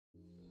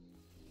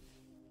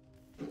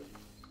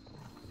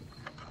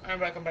I'm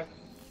back.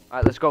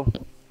 Alright, let's go.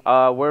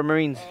 We're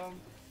Marines.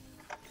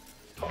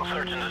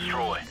 Search and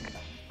destroy.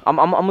 I'm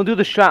gonna do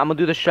the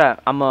strat.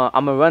 I'm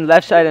gonna run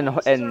left side and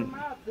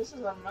This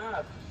is our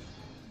map.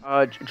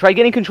 try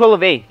getting control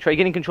of A.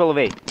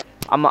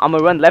 I'm gonna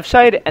run left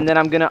side and then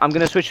I'm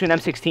gonna switch to an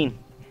M16.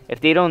 If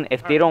they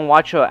don't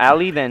watch a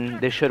alley, then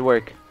this should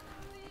work.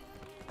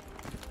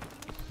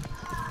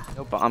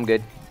 Nope, I'm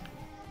good.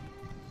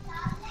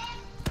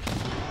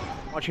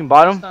 Watching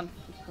bottom.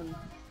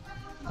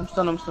 I'm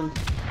stunned.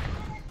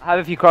 I have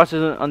a few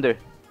crosses under.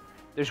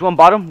 There's one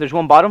bottom.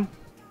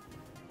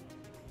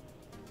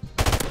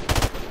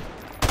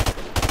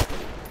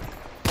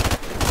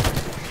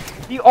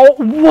 Oh,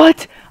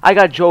 what? I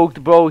got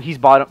joked, bro. He's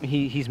bottom.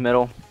 He's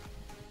middle.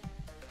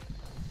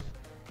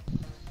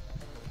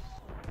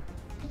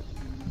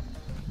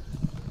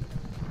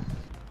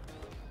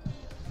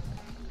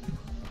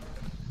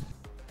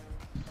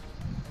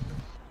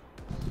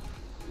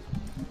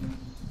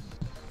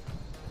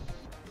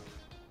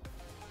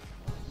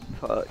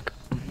 Fuck.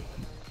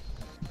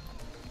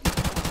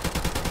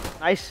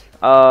 Nice.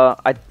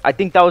 I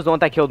think that was the one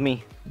that killed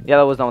me. Yeah,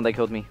 that was the one that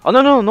killed me. Oh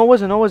no, it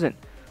wasn't.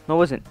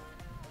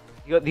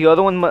 The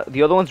other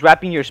one's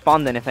wrapping your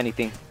spawn. Then, if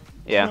anything.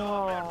 Yeah.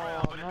 Oh,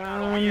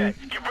 man.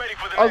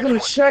 I was gonna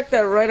check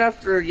that right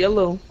after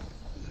yellow.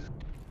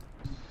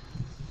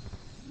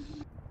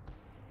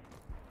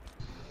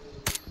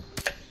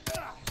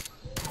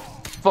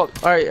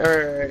 Fuck. All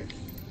right.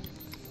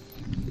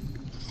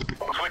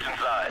 Switching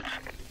sides.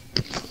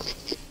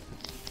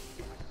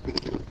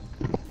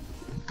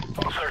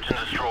 Search and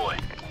destroy.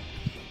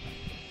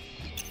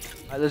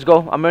 Alright, let's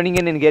go. I'm running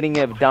in and getting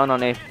it down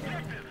on A.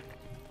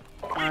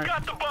 We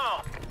got the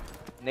bomb.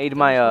 Nade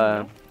my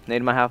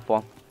half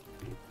ball.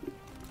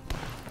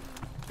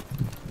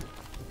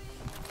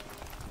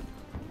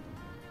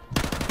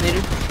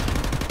 Later.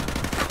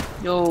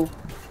 Yo.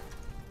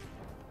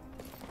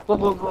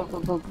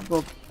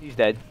 Go. He's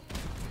dead.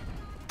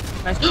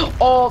 Nice.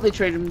 Oh, they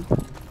traded me.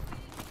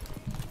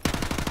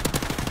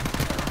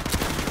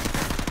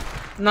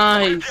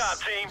 Nice. Good job,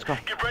 team. Let's go.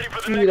 Get ready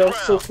for the Dude, next that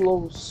was so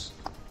round. close.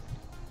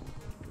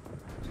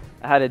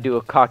 I had to do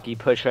a cocky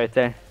push right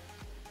there.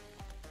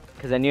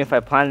 Because I knew if I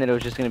planned it, it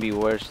was just going to be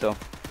worse, though.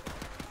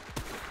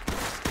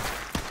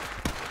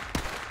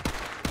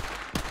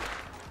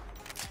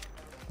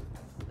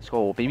 Let's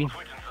go, baby.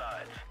 Switching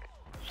sides.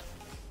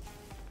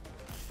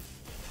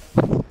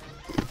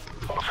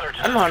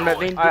 I don't know how that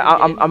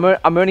name.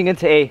 I'm running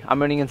into A. Defend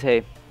the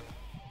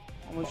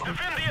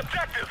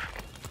objective.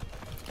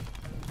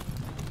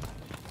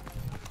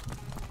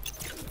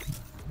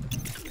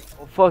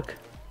 Oh, fuck.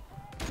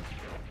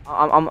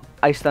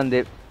 I stunned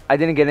it. I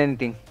didn't get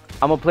anything.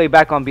 I'm gonna play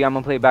back on B.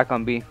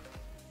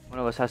 One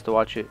of us has to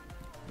watch it.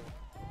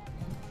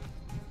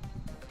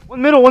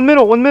 One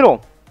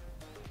middle.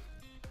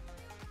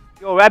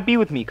 Yo, wrap B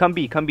with me. Come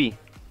B.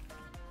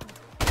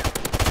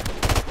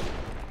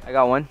 I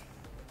got one.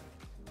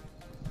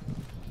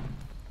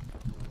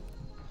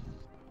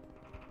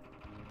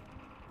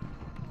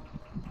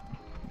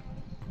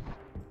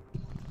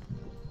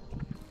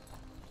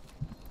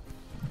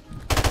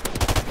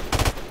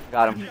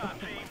 Got him. Good job,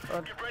 team.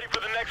 Get ready for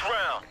the next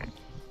round.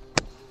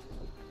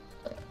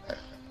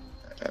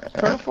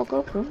 Turn the fuck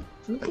up, bro.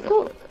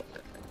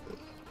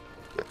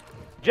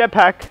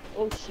 Jetpack.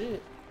 Oh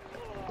shit.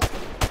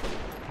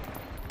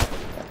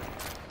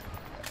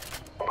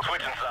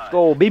 Switching sides.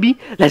 Go, baby.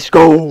 Let's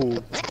go.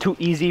 Too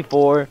easy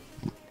for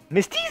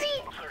Miss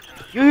Teasy.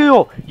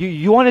 Yo.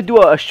 You want to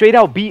do a straight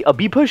out B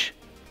push?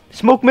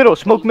 Smoke middle.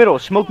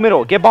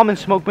 Get bomb and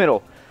smoke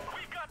middle.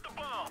 We got the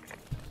bomb.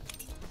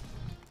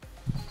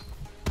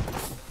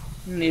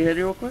 Need to hit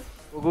it real quick?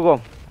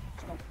 Go.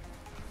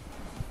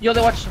 Yo,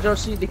 they watch.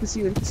 They can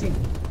see.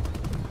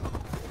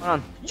 Hold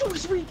on. Yo,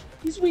 he's weak.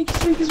 He's weak.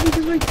 We got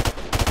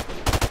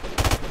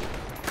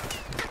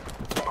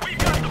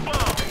the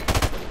bomb.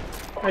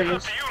 There it It's is.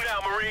 up to you now,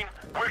 Marine.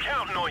 We're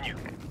counting on you.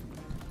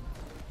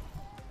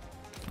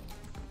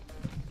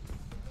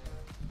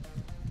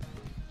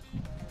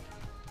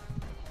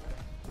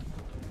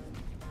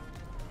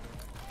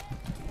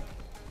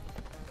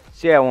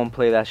 See, I won't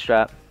play that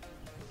strat.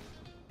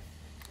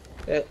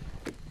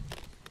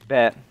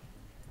 Bet.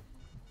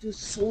 Dude,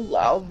 so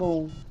loud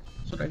though.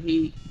 That's what I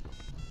hate.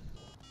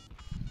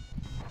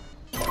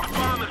 The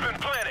bomb has been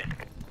planted.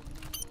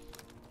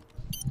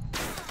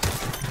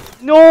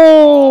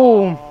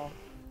 No!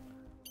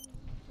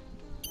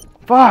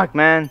 Fuck,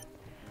 man.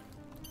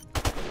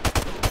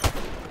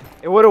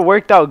 It would have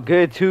worked out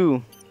good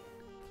too.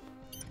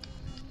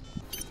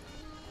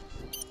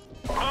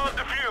 Bomb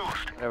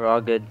defused. Whatever,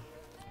 all good.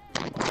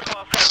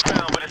 Lost that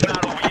round, but it's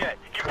not over yet.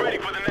 Get ready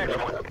for the next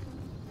one.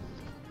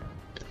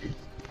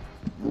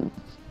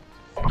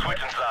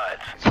 Switching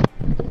sides.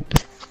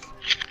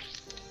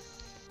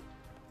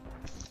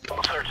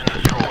 Search and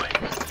destroy.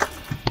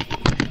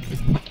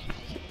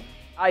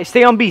 Alright,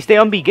 stay on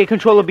B. Get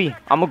control of B.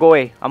 I'm gonna go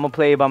A. I'm gonna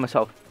play A by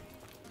myself.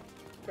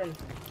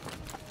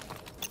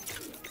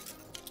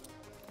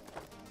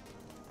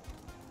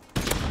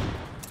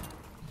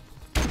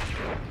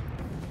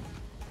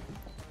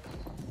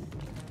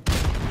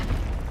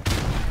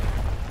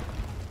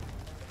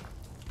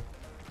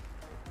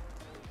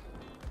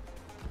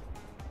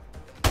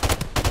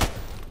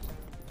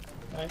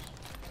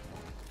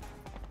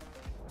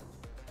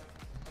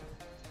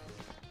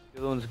 The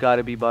other one's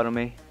gotta be bottom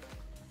A.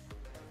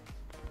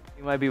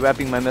 He might be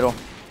wrapping my middle.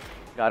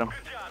 Got him.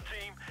 Good job,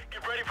 team.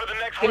 Get ready for the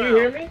next Can round. you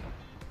hear me?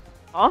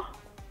 Huh?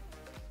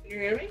 Can you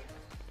hear me?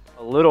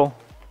 A little.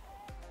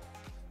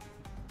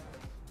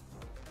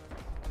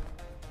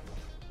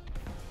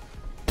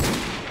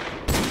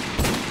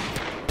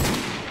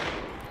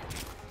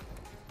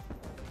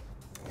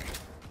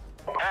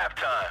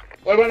 Halftime.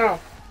 What about now?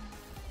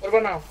 What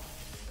about now?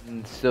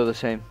 Still the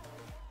same.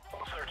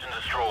 Search and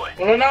destroy.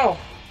 What about now?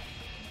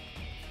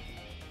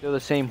 Still the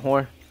same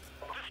whore.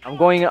 I'm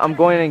going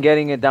and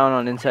getting it down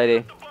on inside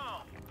A.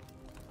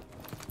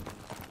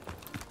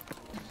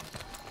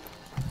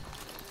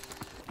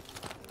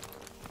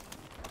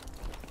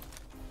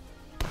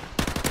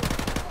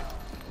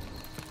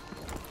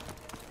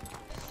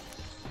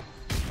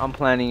 I'm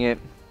planning it.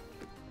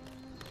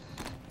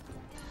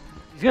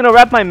 He's gonna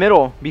wrap my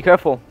middle. Be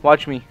careful.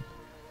 Watch me.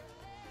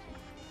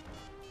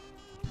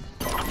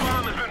 The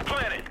bomb has been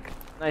planted.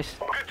 Nice.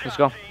 Good Let's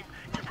job, go. team.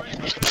 Get ready for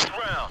the next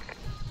round.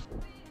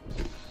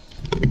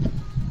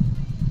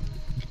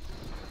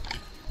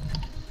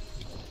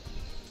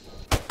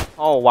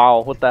 Oh wow,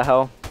 what the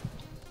hell?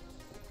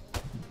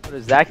 What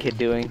is that kid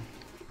doing?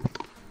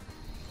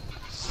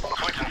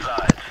 Switching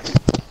sides.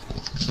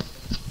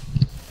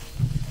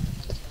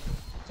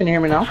 Can you hear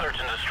me now? Search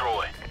and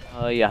destroy.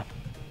 Yeah.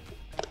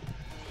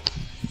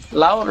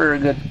 Loud or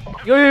good?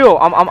 Yo,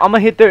 I'm gonna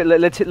hit their.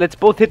 Let's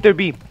both hit their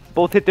B.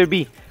 Both hit their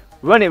B.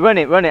 Run it.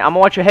 I'm gonna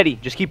watch your heady.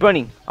 Just keep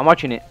running. I'm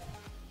watching it.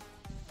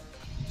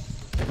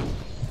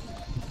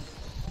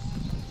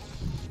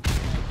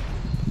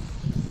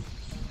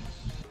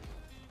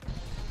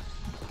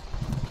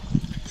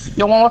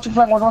 Yo, watch your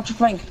flank. Watch your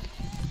flank.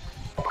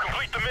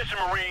 Complete the mission,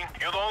 Marine.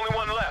 You're the only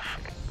one left.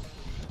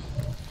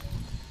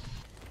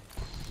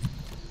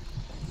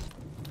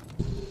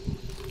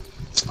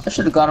 I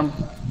should have got him.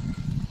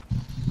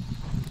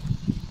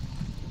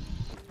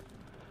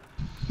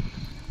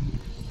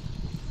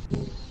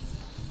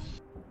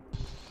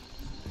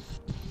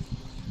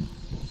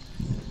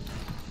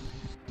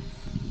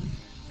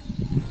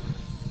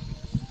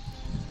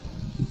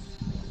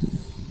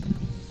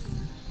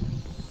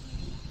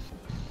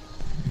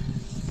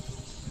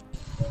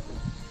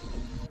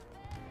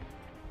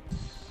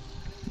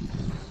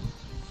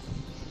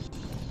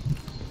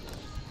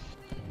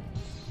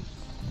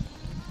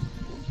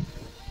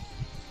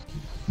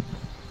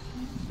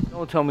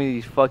 Don't tell me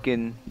these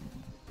fucking.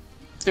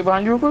 Stay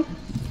behind you real quick.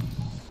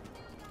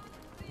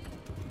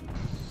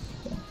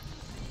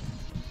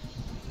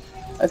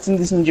 I think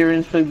these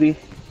Nigerians play B.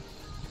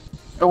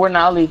 Or we're in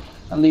alley,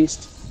 at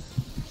least.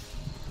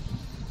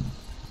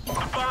 The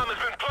bomb has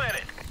been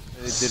planted.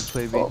 They did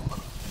play B.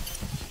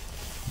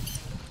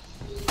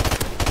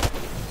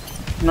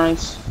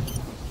 Nice.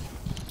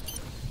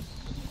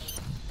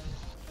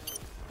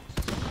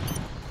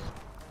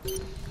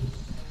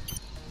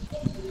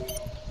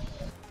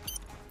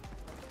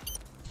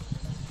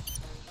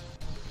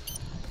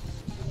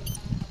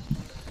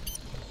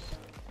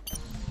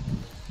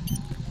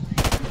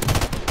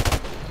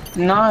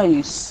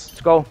 Nice.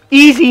 Let's go.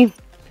 Easy.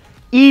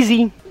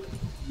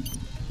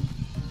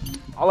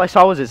 All I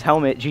saw was his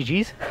helmet.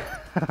 GG's.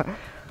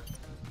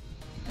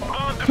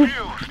 Bomb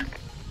defused.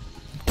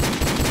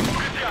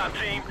 Good job,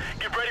 team.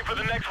 Get ready for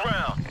the next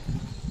round.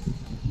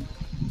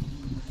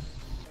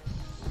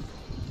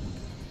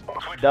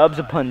 Dubs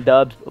upon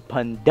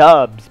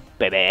dubs,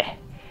 baby.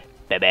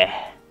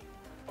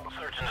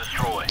 Search and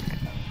destroy.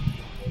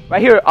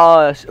 Right here,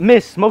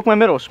 miss, smoke my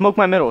middle, smoke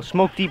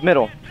deep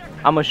middle.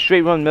 I'm a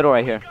straight run middle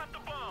right here. Got the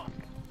bomb.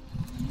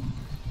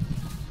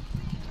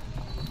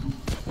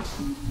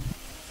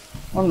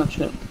 On the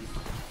chip.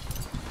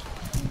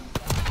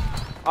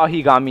 Oh,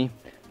 he got me.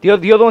 The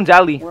other one's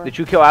Ali. Where? Did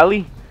you kill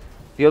Ali?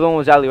 The other one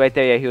was Ali right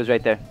there. Yeah, he was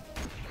right there.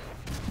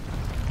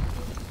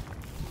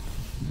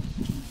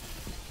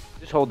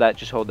 Just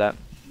hold that.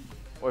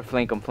 Or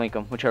flank him,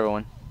 whichever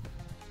one.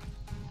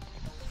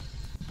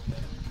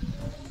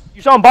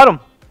 You saw him bottom.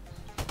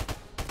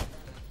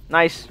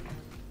 Nice.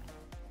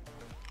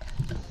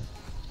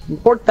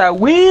 Import that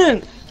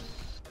win!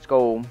 Let's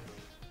go.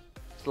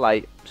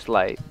 Slight.